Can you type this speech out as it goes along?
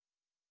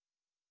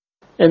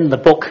In the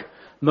book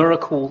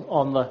Miracle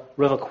on the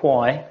River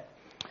Kwai,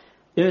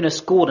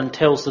 Ernest Gordon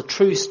tells the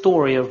true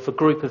story of a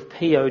group of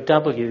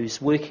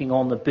POWs working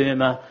on the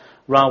Burma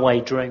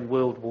Railway during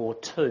World War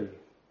II.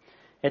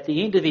 At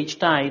the end of each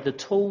day, the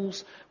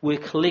tools were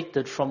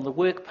collected from the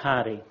work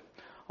party.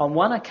 On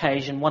one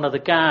occasion, one of the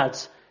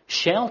guards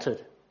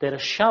shouted that a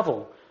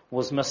shovel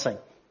was missing,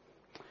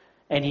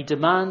 and he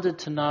demanded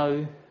to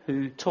know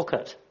who took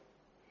it.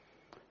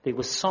 There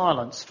was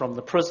silence from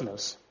the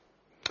prisoners.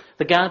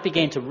 The guard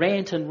began to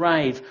rant and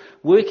rave,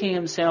 working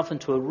himself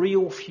into a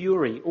real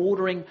fury,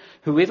 ordering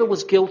whoever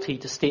was guilty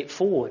to step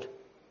forward.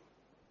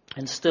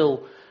 And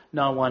still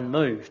no one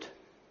moved.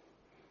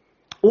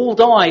 All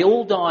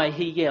die,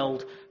 he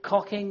yelled,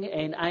 cocking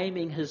and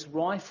aiming his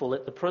rifle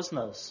at the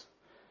prisoners.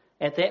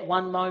 At that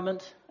one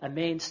moment, a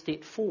man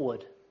stepped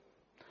forward,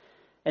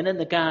 and in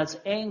the guard's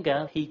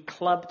anger, he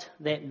clubbed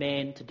that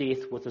man to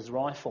death with his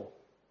rifle.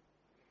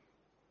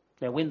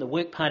 Now, when the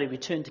work party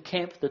returned to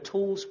camp, the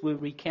tools were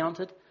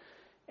recounted,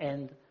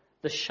 and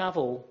the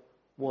shovel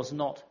was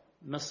not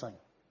missing.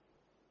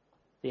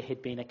 There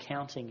had been a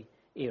counting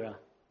error.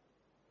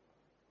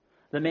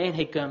 The man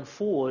had gone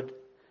forward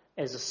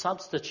as a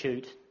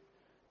substitute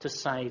to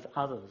save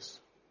others.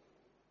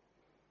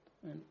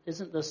 And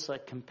isn't this a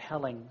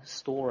compelling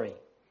story?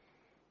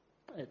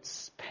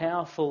 It's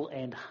powerful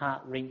and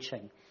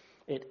heart-wrenching.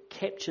 It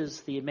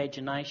captures the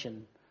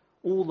imagination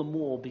all the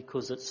more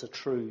because it's a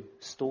true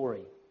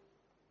story.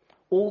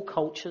 All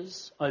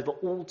cultures, over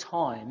all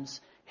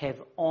times,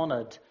 have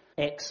honoured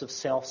acts of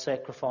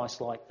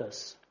self-sacrifice like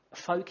this.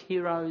 Folk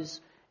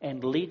heroes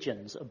and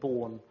legends are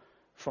born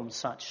from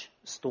such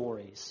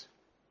stories.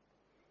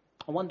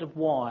 I wonder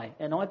why,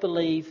 and I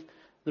believe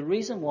the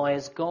reason why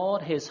is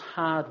God has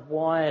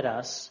hardwired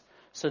us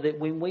so that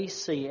when we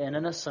see an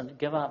innocent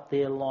give up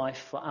their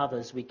life for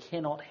others, we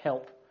cannot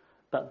help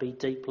but be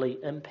deeply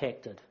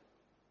impacted.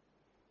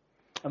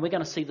 And we're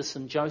going to see this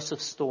in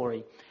Joseph's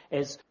story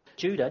as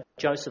Judah,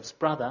 Joseph's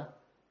brother,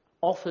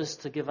 offers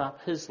to give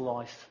up his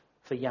life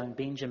for young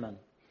Benjamin.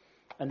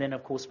 And then,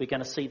 of course, we're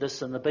going to see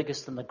this in the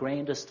biggest and the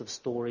grandest of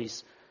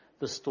stories,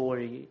 the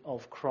story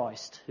of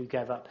Christ, who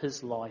gave up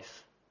his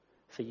life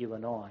for you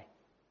and I.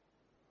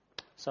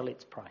 So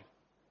let's pray.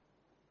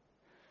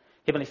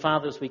 Heavenly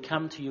Father, as we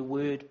come to your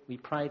word, we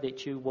pray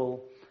that you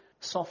will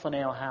soften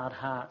our hard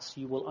hearts,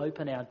 you will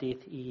open our deaf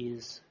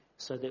ears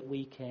so that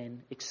we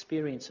can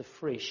experience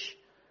afresh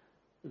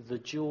the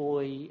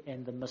joy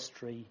and the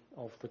mystery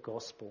of the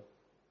gospel.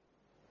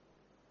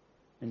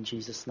 In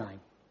Jesus' name,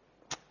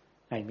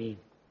 amen.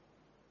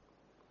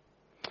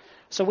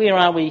 So where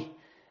are we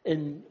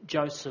in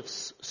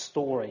Joseph's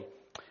story?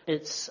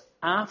 It's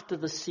after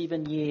the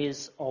 7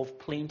 years of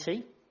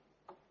plenty,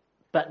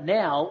 but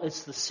now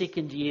it's the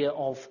second year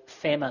of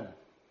famine.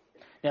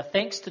 Now,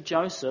 thanks to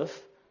Joseph,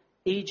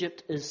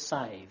 Egypt is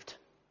saved.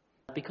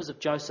 Because of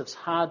Joseph's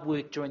hard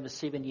work during the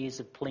 7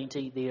 years of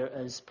plenty, there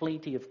is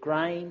plenty of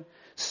grain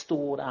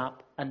stored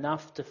up,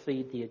 enough to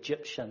feed the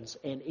Egyptians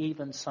and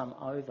even some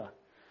over.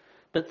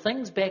 But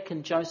things back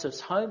in Joseph's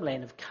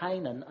homeland of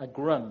Canaan are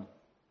grim.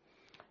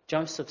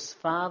 Joseph's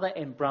father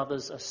and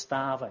brothers are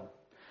starving.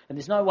 And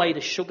there's no way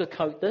to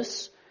sugarcoat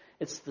this.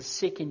 It's the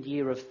second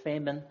year of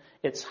famine.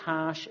 It's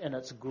harsh and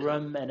it's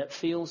grim, and it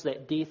feels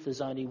that death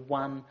is only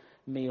one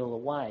meal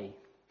away.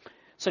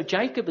 So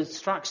Jacob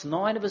instructs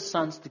 9 of his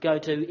sons to go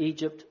to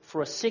Egypt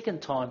for a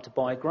second time to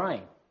buy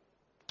grain.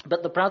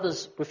 But the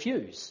brothers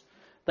refuse.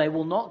 They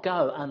will not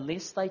go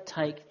unless they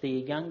take their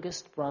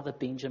youngest brother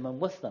Benjamin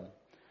with them.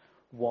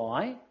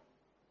 Why?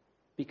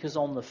 Because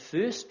on the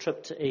first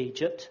trip to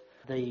Egypt,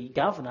 the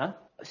governor,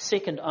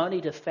 second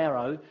only to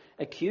Pharaoh,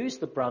 accused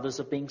the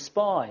brothers of being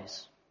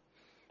spies.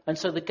 And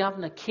so the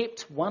governor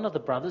kept one of the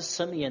brothers,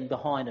 Simeon,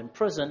 behind in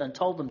prison and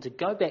told them to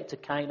go back to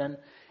Canaan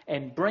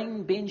and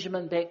bring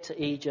Benjamin back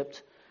to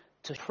Egypt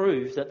to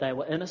prove that they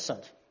were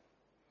innocent.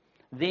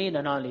 Then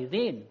and only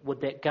then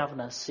would that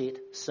governor set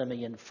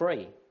Simeon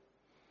free.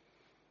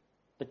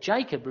 But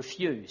Jacob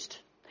refused.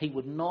 He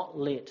would not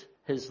let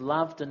his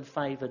loved and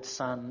favoured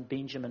son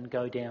Benjamin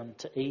go down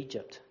to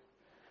Egypt.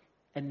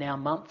 And now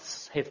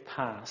months have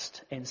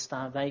passed and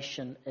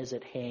starvation is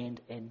at hand,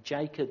 and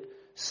Jacob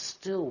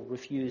still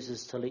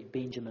refuses to let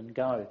Benjamin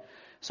go.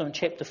 So in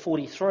chapter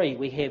 43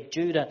 we have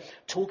Judah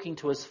talking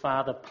to his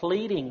father,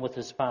 pleading with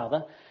his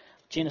father.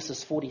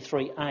 Genesis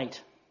 43:8.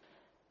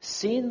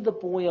 Send the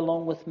boy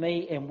along with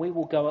me and we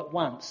will go at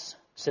once,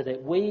 so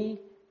that we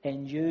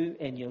and you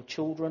and your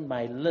children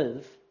may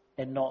live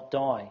and not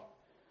die.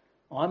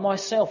 I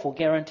myself will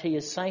guarantee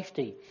his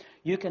safety.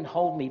 You can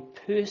hold me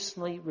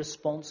personally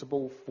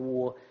responsible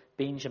for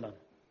Benjamin.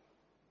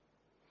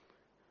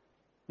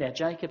 Now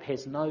Jacob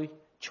has no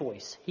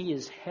choice. He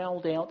is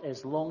held out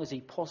as long as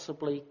he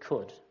possibly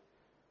could.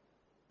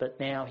 But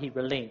now he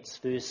relents.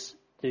 Verse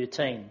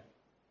 13.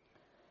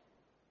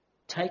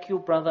 Take your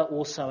brother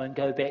also and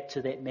go back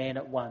to that man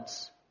at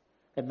once.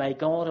 And may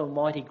God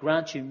Almighty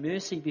grant you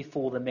mercy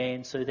before the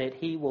man, so that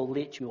he will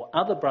let your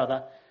other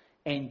brother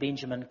and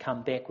Benjamin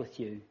come back with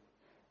you.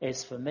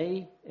 As for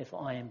me, if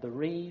I am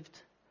bereaved,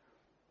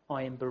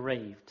 I am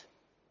bereaved.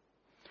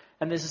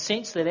 And there's a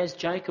sense that as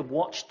Jacob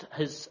watched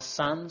his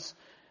sons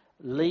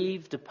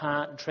leave,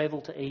 depart and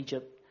travel to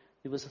Egypt,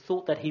 there was a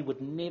thought that he would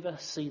never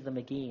see them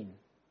again.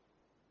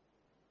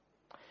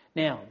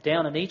 Now,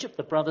 down in Egypt,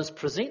 the brothers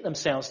present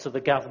themselves to the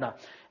governor,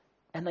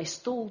 and they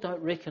still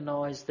don't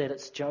recognise that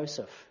it's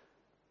Joseph.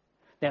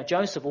 Now,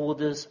 Joseph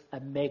orders a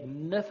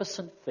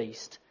magnificent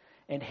feast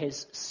and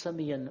has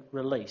Simeon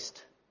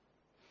released.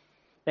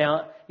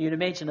 Now, you'd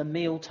imagine a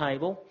meal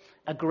table,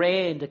 a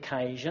grand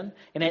occasion,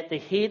 and at the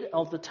head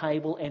of the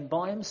table and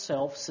by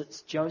himself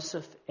sits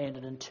Joseph and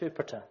an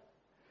interpreter.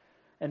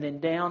 And then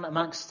down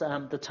amongst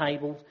the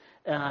table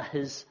are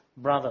his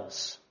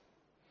brothers.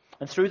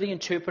 And through the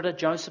interpreter,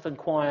 Joseph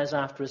inquires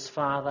after his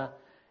father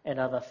and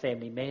other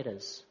family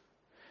matters.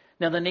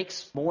 Now, the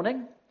next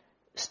morning,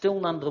 still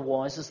none the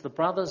wiser, the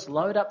brothers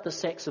load up the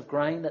sacks of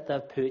grain that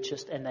they've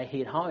purchased and they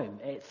head home,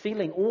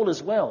 feeling all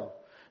is well.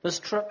 This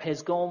trip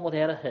has gone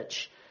without a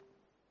hitch.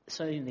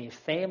 Soon their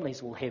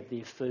families will have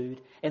their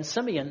food. And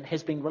Simeon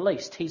has been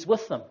released. He's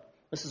with them.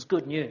 This is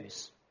good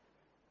news.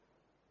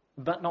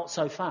 But not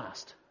so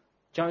fast.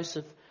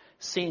 Joseph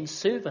sends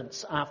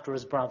servants after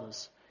his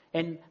brothers.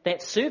 And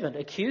that servant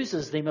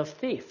accuses them of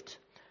theft.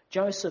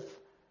 Joseph,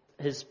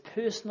 his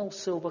personal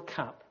silver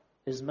cup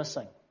is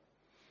missing.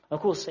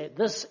 Of course, at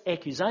this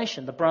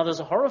accusation, the brothers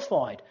are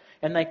horrified.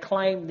 And they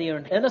claim their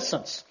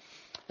innocence.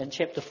 In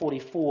chapter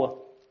 44,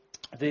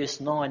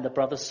 verse 9, the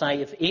brothers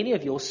say, if any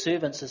of your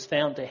servants is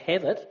found to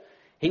have it,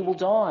 he will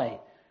die,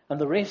 and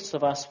the rest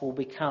of us will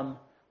become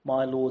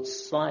my Lord's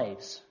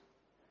slaves.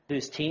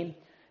 Verse 10,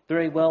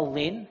 very well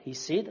then, he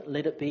said,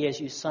 let it be as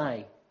you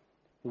say.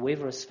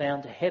 Whoever is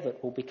found to have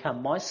it will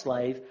become my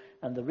slave,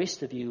 and the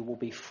rest of you will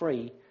be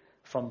free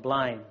from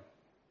blame.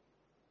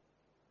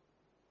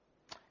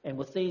 And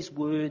with these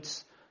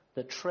words,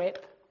 the trap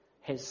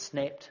has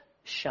snapped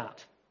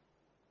shut.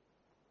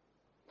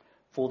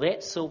 For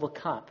that silver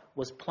cup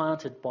was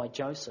planted by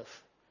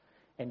Joseph,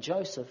 and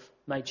Joseph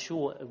made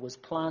sure it was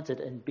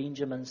planted in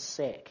Benjamin's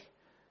sack.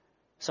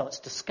 So it's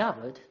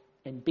discovered,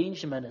 and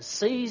Benjamin is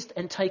seized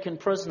and taken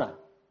prisoner.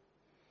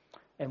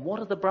 And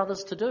what are the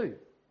brothers to do?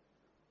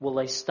 Will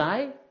they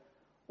stay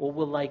or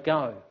will they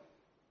go?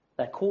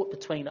 They're caught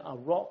between a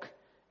rock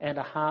and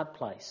a hard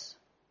place.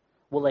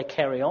 Will they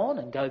carry on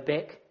and go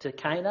back to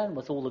Canaan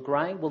with all the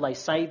grain? Will they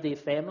save their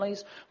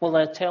families? Will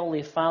they tell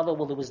their father,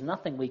 well, there was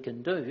nothing we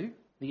can do?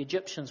 The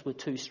Egyptians were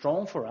too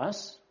strong for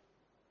us.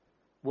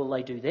 Will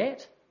they do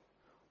that?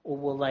 Or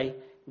will they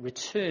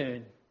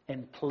return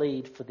and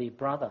plead for their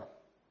brother?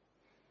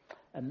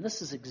 And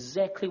this is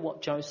exactly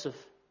what Joseph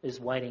is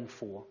waiting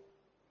for.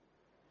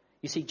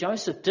 You see,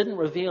 Joseph didn't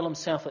reveal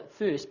himself at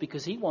first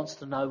because he wants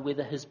to know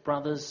whether his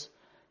brothers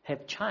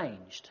have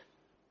changed.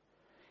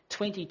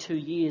 22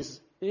 years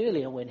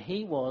earlier, when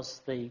he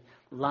was the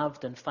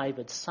loved and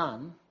favoured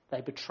son,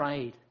 they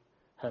betrayed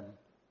him.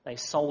 They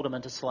sold him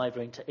into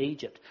slavery into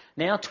Egypt.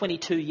 Now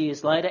 22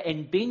 years later,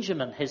 and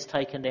Benjamin has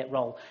taken that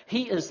role.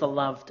 He is the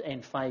loved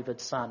and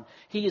favoured son.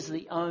 He is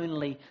the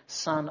only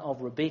son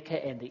of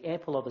Rebekah and the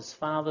apple of his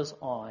father's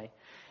eye.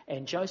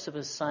 And Joseph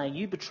is saying,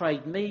 you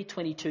betrayed me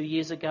 22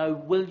 years ago.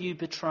 Will you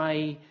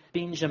betray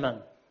Benjamin?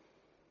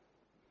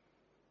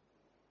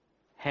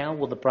 How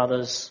will the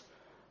brothers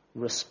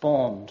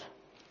respond?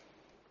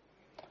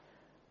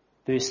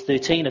 Verse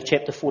 13 of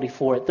chapter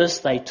 44, at this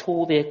they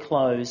tore their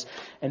clothes,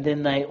 and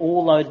then they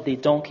all loaded their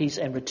donkeys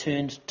and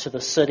returned to the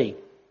city.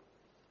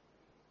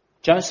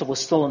 Joseph was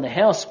still in the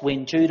house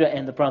when Judah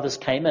and the brothers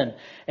came in,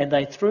 and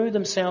they threw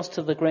themselves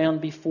to the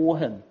ground before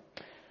him.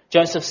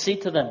 Joseph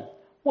said to them,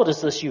 what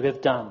is this you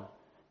have done?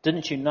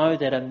 Didn't you know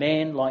that a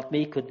man like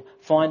me could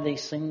find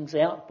these things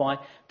out by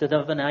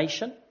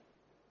divination?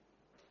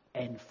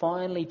 And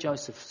finally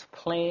Joseph's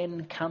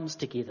plan comes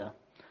together.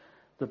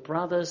 The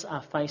brothers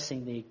are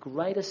facing their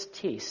greatest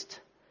test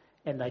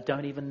and they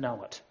don't even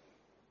know it.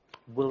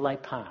 Will they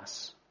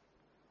pass?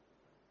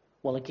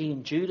 Well,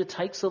 again, Judah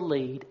takes the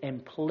lead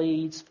and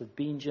pleads for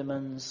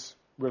Benjamin's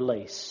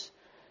release.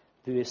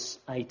 Verse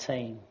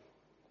 18.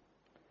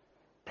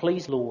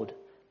 Please, Lord,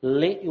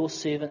 let your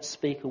servant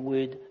speak a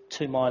word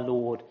to my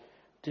Lord.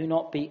 Do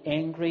not be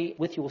angry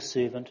with your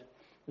servant,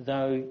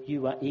 though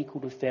you are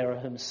equal to Pharaoh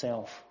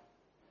himself.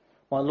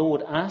 My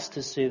Lord asked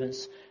his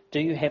servants,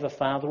 do you have a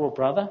father or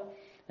brother?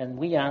 And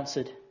we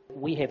answered,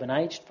 we have an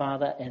aged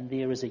father, and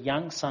there is a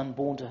young son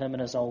born to him in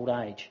his old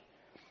age.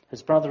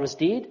 His brother is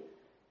dead,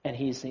 and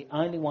he is the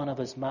only one of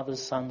his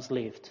mother's sons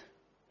left,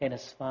 and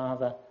his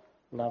father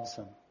loves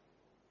him.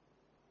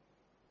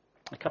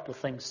 A couple of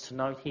things to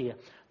note here.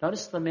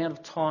 Notice the amount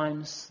of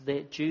times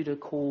that Judah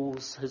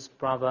calls his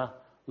brother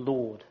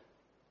Lord.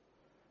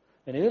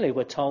 And earlier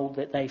we're told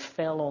that they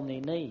fell on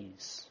their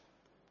knees.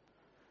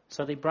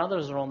 So their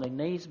brothers are on their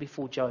knees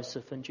before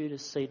Joseph, and Judah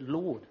said,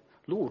 Lord,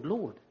 Lord,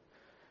 Lord.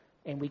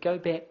 And we go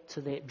back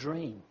to that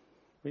dream.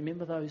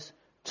 Remember those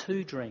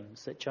two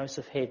dreams that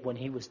Joseph had when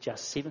he was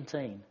just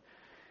 17.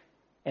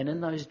 And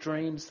in those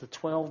dreams, the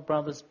 12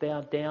 brothers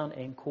bowed down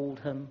and called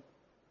him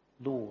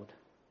Lord.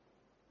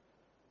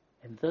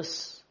 And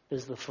this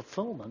is the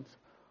fulfillment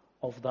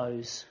of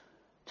those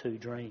two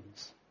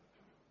dreams.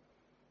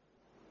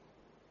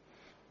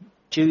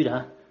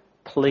 Judah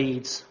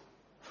pleads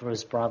for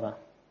his brother.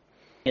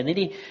 And then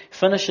he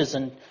finishes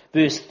in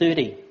verse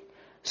 30.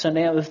 So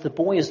now if the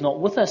boy is not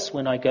with us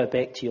when I go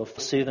back to your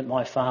servant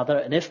my father,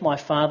 and if my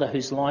father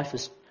whose life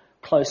is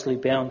closely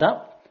bound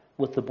up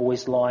with the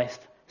boy's life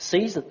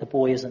sees that the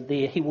boy isn't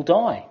there, he will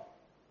die.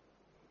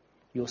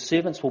 Your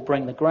servants will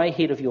bring the grey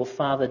head of your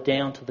father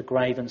down to the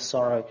grave in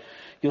sorrow.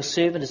 Your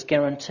servant has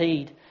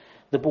guaranteed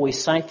the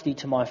boy's safety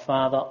to my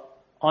father.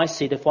 I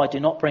said, if I do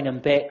not bring him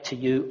back to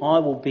you, I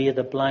will bear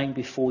the blame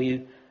before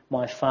you,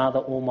 my father,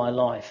 all my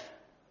life.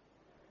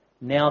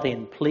 Now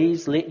then,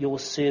 please let your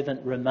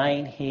servant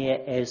remain here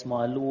as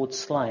my Lord's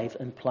slave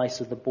in place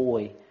of the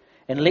boy,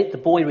 and let the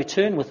boy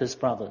return with his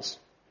brothers.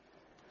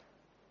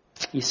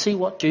 You see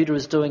what Judah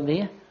is doing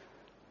there?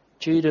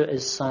 Judah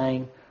is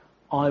saying,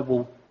 I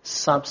will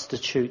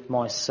substitute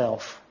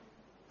myself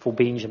for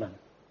Benjamin.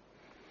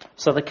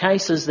 So the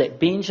case is that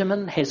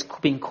Benjamin has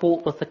been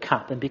caught with the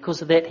cup, and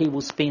because of that he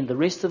will spend the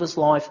rest of his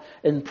life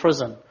in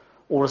prison,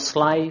 or a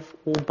slave,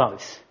 or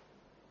both.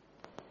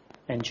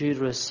 And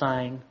Judah is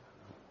saying,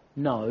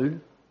 no,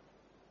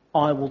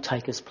 I will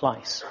take his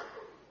place.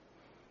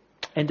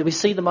 And do we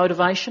see the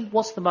motivation?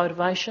 What's the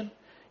motivation?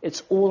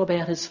 It's all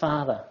about his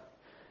father.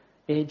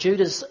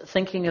 Judah's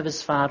thinking of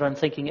his father and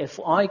thinking, if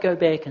I go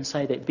back and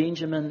say that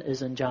Benjamin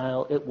is in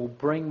jail, it will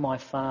bring my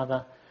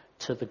father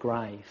to the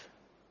grave.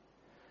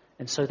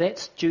 And so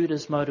that's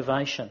Judah's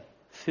motivation.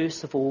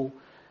 First of all,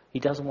 he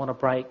doesn't want to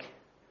break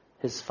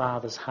his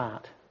father's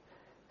heart.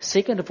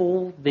 Second of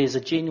all, there's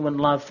a genuine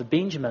love for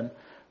Benjamin,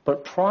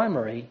 but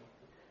primary,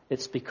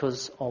 it's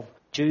because of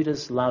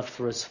Judah's love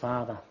for his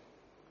father.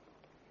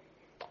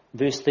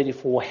 Verse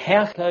 34,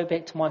 how can I go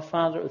back to my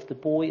father if the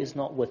boy is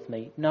not with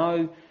me?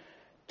 No,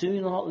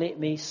 do not let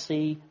me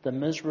see the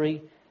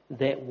misery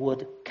that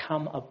would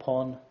come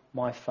upon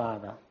my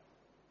father.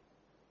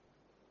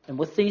 And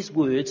with these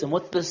words and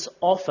with this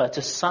offer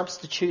to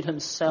substitute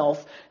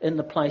himself in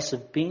the place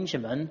of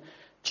Benjamin,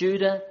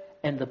 Judah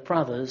and the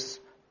brothers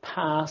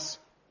pass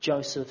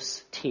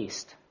Joseph's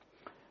test.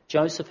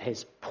 Joseph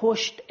has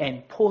pushed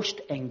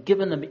and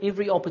given them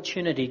every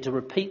opportunity to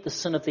repeat the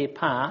sin of their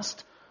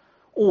past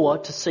or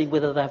to see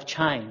whether they've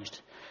changed.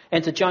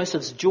 And to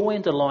Joseph's joy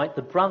and delight,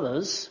 the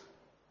brothers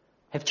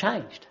have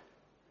changed.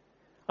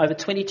 Over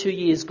 22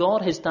 years,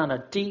 God has done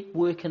a deep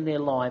work in their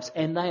lives,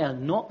 and they are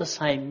not the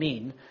same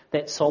men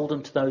that sold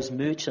them to those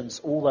merchants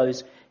all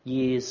those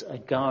years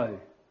ago.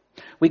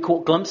 We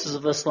caught glimpses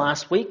of this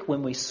last week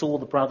when we saw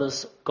the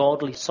brothers'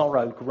 godly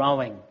sorrow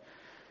growing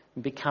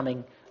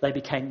and they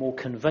became more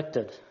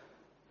convicted.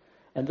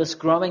 And this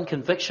growing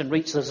conviction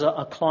reaches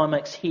a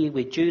climax here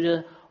where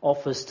Judah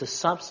offers to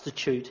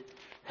substitute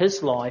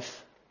his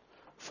life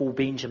for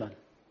Benjamin.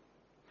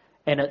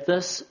 And at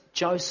this,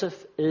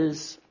 Joseph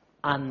is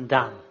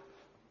undone.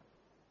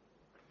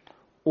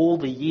 All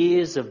the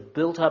years of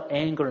built-up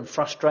anger and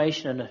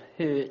frustration and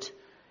hurt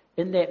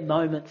in that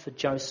moment for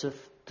Joseph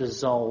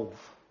dissolve.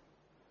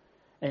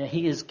 And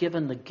he is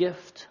given the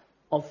gift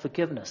of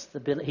forgiveness.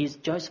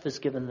 Joseph is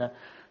given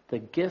the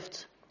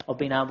gift of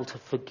being able to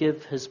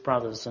forgive his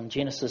brothers in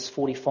Genesis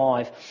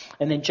 45.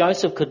 And then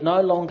Joseph could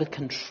no longer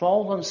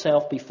control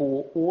himself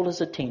before all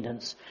his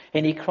attendants,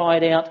 and he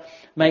cried out,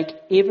 "Make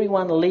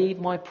everyone leave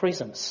my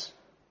presence."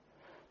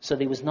 So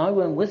there was no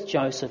one with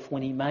Joseph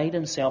when he made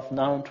himself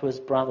known to his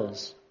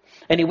brothers.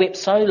 And he wept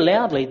so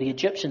loudly the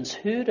Egyptians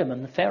heard him,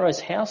 and the Pharaoh's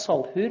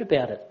household heard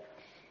about it.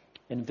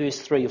 In verse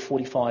 3 of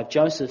 45,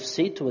 Joseph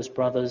said to his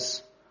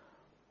brothers,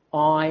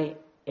 "I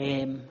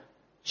am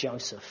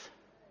Joseph."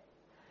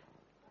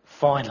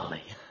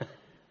 Finally.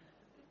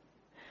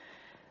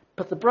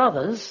 But the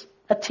brothers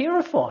are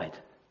terrified.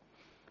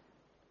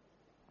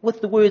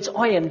 With the words,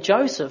 "I am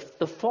Joseph,"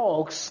 the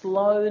fog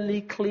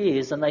slowly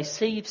clears and they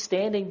see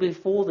standing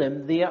before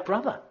them their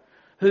brother,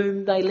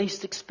 whom they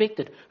least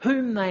expected,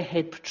 whom they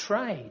had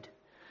betrayed.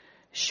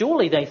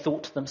 Surely they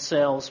thought to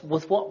themselves,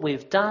 with what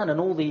we've done in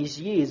all these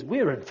years,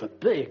 we're in for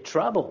big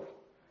trouble.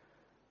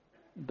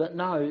 But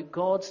no,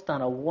 God's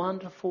done a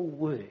wonderful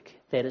work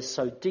that is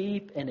so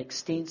deep and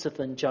extensive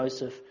in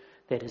Joseph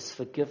that his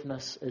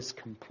forgiveness is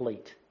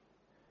complete.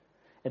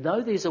 And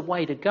though there's a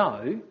way to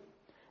go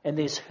and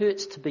there's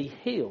hurts to be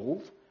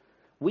healed,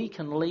 we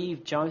can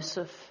leave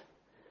Joseph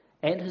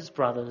and his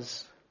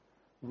brothers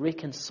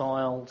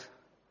reconciled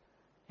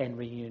and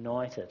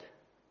reunited.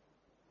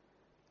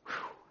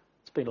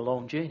 It's been a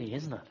long journey,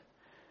 isn't it?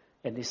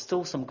 And there's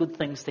still some good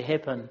things to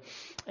happen,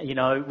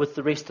 with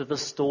the rest of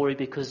this story,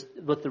 because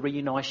with the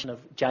reunition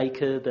of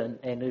Jacob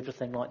and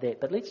everything like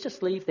that. But let's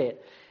just leave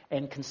that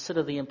and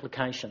consider the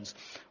implications.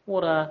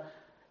 What are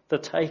the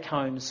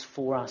take-homes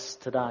for us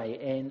today?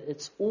 And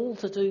it's all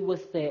to do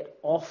with that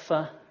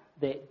offer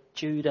that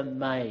Judah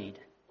made.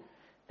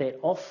 That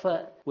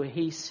offer where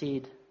he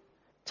said,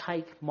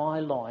 "Take my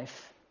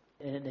life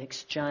in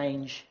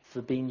exchange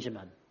for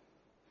Benjamin."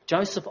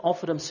 Joseph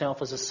offered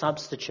himself as a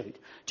substitute.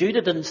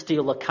 Judah didn't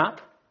steal the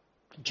cup.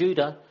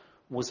 Judah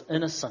was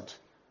innocent.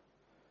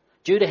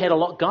 Judah had a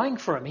lot going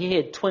for him. He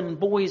had twin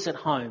boys at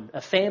home, a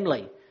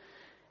family,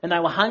 and they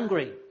were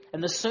hungry.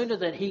 And the sooner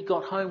that he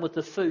got home with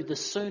the food, the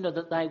sooner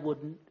that they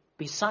would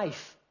be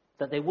safe,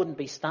 that they wouldn't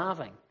be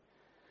starving.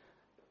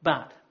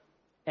 But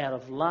out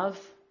of love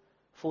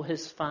for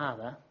his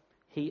father,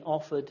 he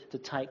offered to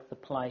take the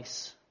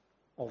place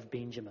of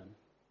Benjamin.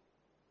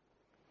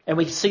 And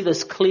we see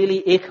this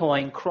clearly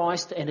echoing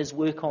Christ and his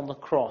work on the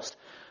cross.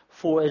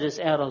 For it is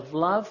out of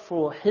love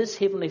for his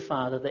heavenly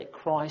Father that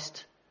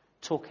Christ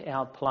took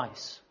our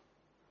place.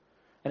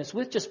 And it's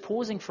worth just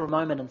pausing for a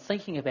moment and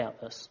thinking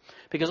about this.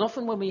 Because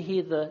often when we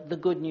hear the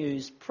good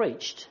news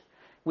preached,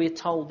 we're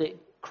told that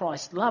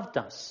Christ loved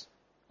us.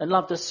 And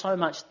loved us so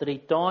much that he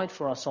died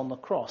for us on the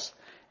cross.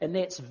 And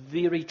that's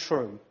very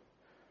true.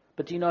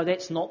 But do you know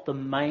that's not the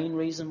main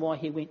reason why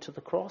he went to the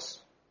cross?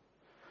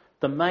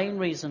 The main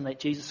reason that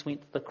Jesus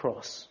went to the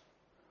cross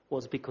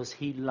was because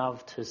he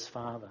loved his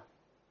Father.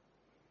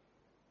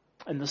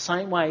 In the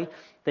same way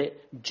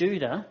that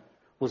Judah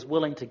was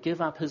willing to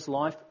give up his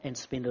life and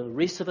spend the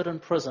rest of it in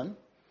prison,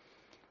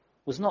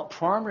 was not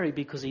primarily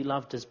because he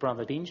loved his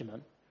brother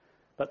Benjamin,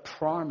 but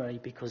primarily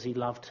because he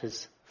loved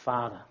his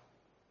Father.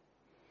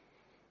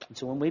 And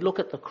so when we look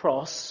at the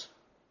cross,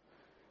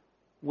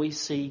 we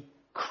see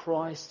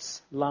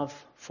Christ's love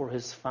for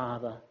his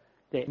Father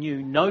that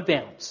knew no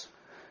bounds.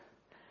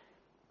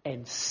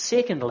 And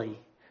secondly,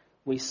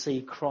 we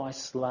see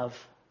Christ's love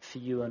for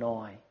you and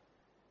I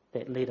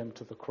that led him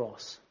to the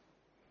cross.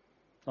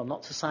 I'm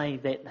not to say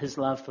that his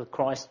love for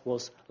Christ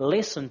was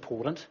less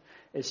important.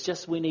 It's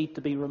just we need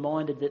to be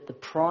reminded that the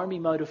primary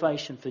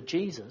motivation for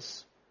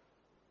Jesus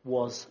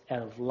was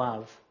out of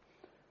love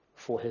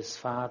for his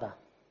Father.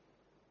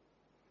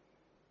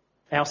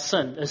 Our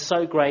sin is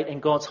so great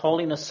and God's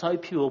holiness so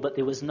pure, but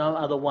there was no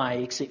other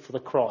way except for the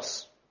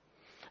cross.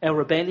 Our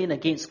rebellion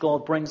against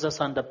God brings us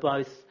under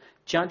both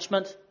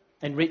judgment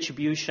and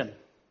retribution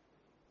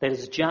that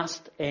is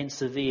just and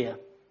severe,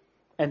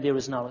 and there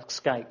is no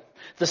escape.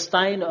 The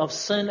stain of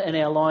sin in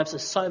our lives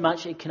is so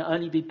much it can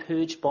only be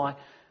purged by,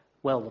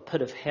 the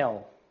pit of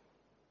hell.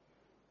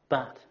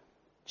 But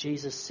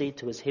Jesus said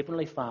to his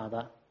heavenly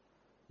Father,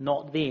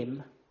 not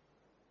them,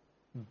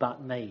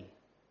 but me.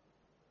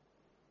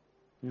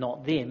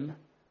 Not them,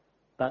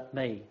 but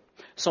me.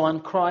 So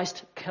on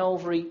Christ,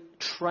 Calvary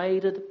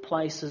traded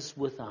places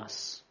with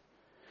us.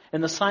 In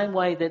the same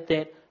way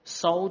that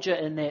soldier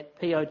in that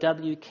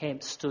POW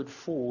camp stood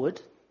forward,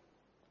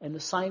 in the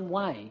same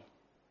way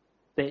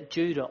that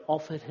Judah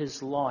offered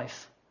his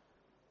life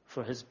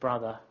for his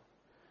brother,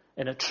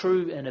 in a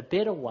true and a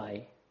better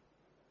way,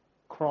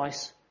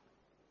 Christ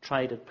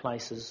traded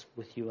places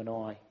with you and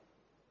I.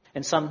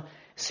 And some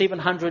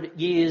 700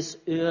 years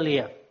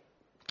earlier,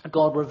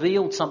 God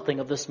revealed something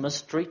of this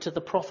mystery to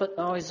the prophet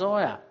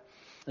Isaiah.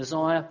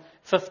 Isaiah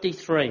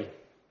 53,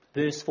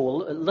 verse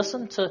 4.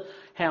 Listen to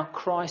how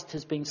Christ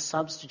has been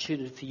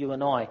substituted for you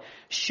and I.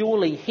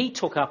 Surely he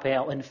took up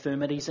our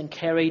infirmities and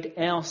carried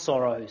our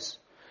sorrows,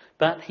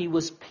 but he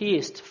was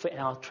pierced for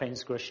our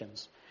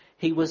transgressions.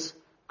 He was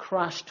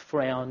crushed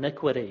for our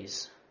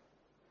iniquities.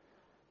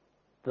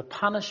 The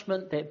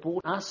punishment that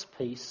brought us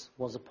peace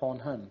was upon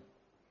him.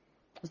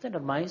 Isn't that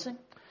amazing?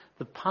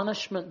 The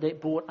punishment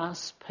that brought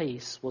us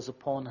peace was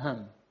upon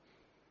him.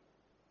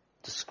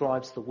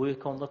 Describes the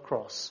work on the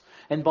cross.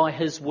 And by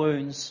his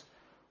wounds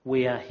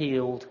we are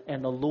healed,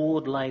 and the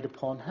Lord laid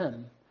upon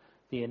him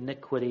the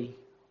iniquity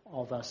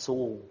of us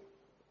all.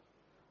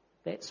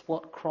 That's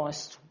what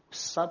Christ's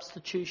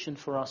substitution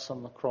for us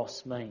on the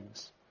cross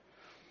means.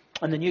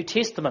 And the New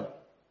Testament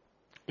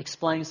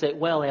explains that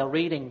well. Our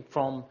reading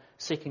from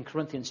 2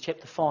 Corinthians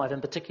chapter 5,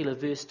 in particular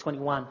verse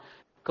 21,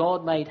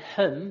 God made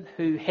him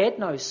who had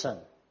no sin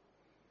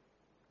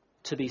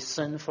to be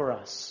sin for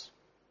us.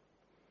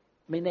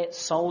 I mean, that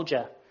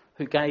soldier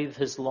who gave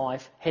his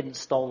life hadn't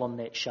stolen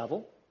that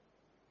shovel.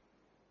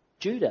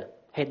 Judah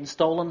hadn't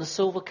stolen the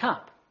silver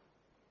cup.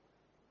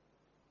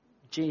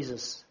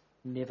 Jesus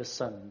never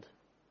sinned,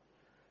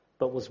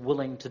 but was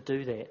willing to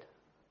do that.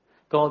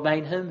 God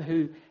made him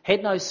who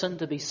had no sin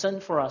to be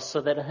sin for us,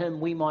 so that in him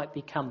we might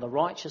become the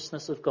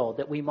righteousness of God,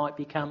 that we might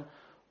become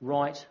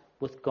right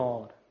with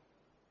God.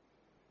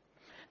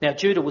 Now,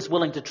 Judah was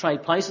willing to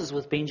trade places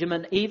with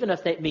Benjamin, even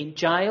if that meant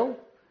jail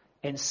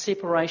and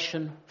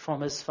separation from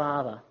his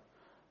father.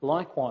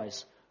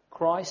 Likewise,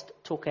 Christ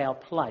took our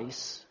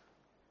place,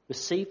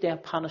 received our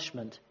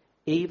punishment,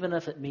 even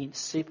if it meant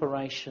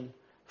separation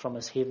from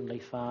his heavenly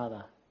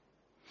Father.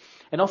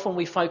 And often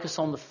we focus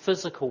on the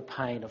physical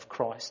pain of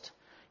Christ.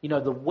 You know,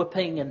 the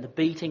whipping and the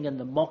beating and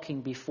the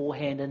mocking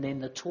beforehand, and then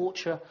the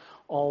torture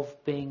of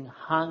being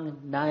hung,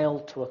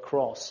 nailed to a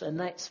cross. And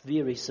that's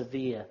very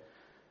severe.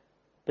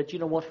 But you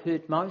know what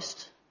hurt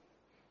most?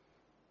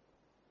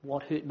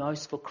 What hurt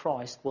most for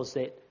Christ was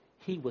that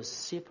he was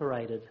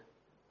separated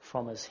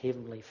from his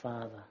heavenly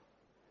Father.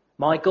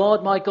 My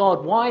God,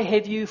 why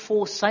have you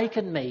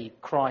forsaken me?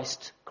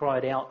 Christ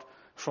cried out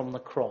from the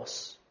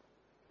cross.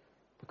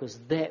 Because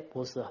that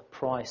was the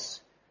price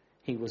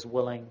he was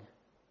willing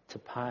to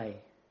pay.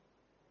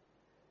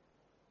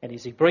 And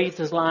as he breathed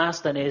his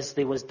last, and as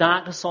there was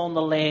darkness on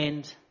the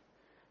land,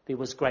 there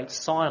was great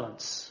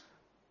silence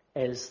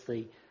as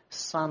the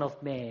Son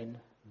of Man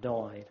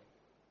died.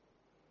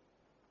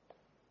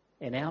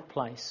 In our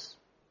place,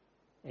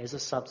 as a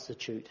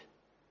substitute,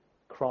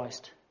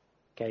 Christ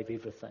gave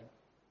everything.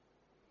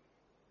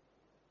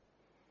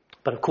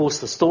 But of course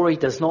the story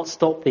does not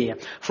stop there.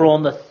 For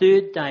on the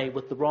third day,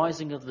 with the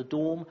rising of the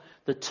dawn,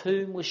 the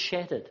tomb was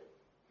shattered,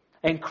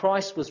 and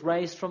Christ was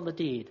raised from the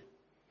dead.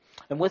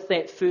 And with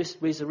that first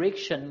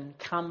resurrection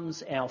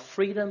comes our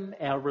freedom,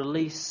 our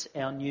release,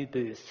 our new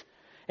birth.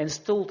 And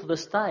still to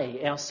this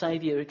day, our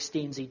Saviour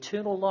extends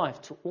eternal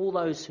life to all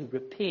those who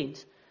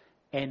repent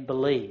and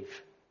believe.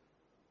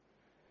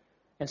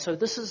 And so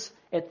this is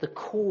at the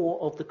core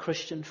of the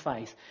Christian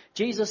faith.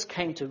 Jesus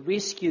came to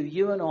rescue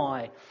you and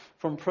I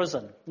from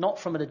prison, not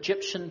from an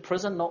Egyptian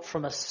prison, not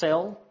from a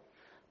cell,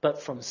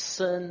 but from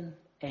sin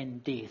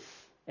and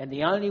death. And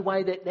the only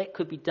way that that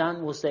could be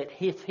done was that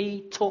if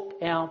he took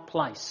our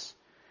place,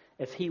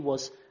 if he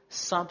was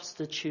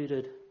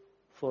substituted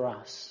for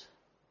us.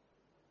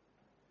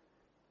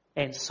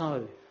 And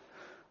so,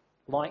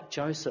 like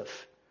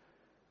Joseph,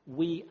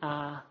 we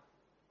are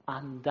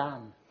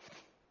undone.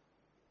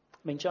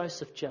 I mean,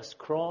 Joseph just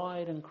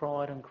cried and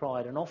cried and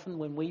cried. And often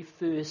when we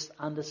first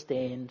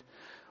understand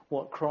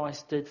what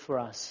Christ did for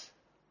us,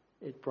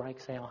 it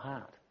breaks our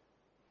heart.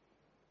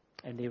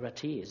 And there are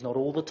tears. Not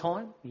all the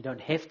time. You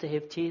don't have to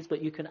have tears,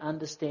 but you can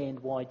understand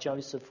why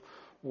Joseph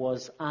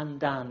was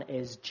undone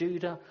as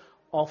Judah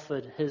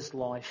offered his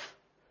life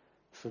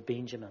for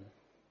Benjamin.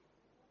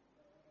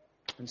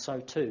 And so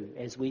too,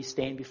 as we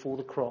stand before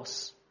the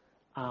cross,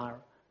 are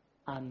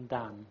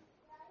undone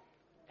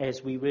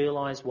as we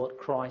realise what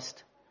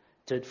Christ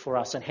did for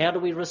us. And how do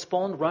we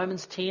respond?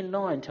 Romans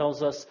 10:9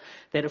 tells us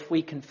that if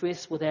we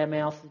confess with our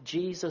mouth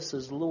Jesus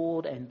is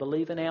Lord and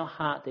believe in our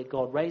heart that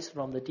God raised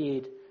from the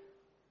dead,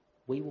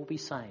 we will be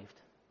saved.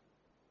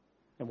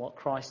 And what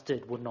Christ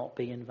did would not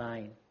be in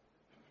vain.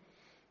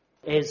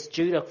 As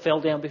Judah fell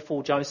down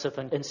before Joseph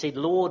and said,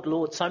 Lord,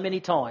 Lord, so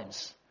many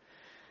times,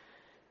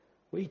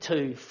 we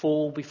too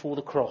fall before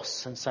the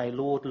cross and say,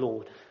 Lord,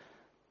 Lord,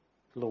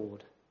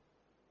 Lord,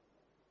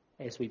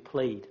 as we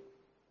plead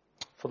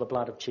for the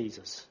blood of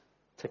Jesus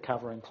to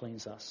cover and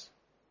cleanse us.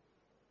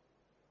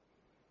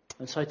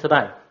 And so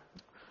today,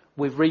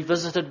 we've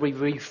revisited, we've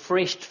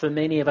refreshed for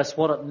many of us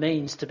what it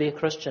means to be a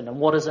Christian and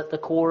what is at the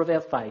core of our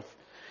faith.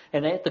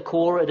 And at the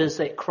core, it is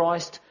that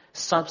Christ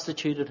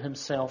substituted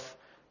himself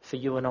for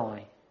you and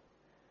I.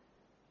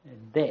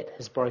 And that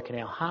has broken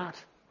our heart,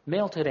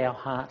 melted our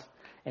heart,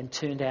 and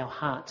turned our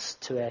hearts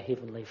to our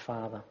Heavenly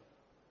Father.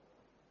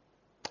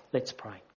 Let's pray.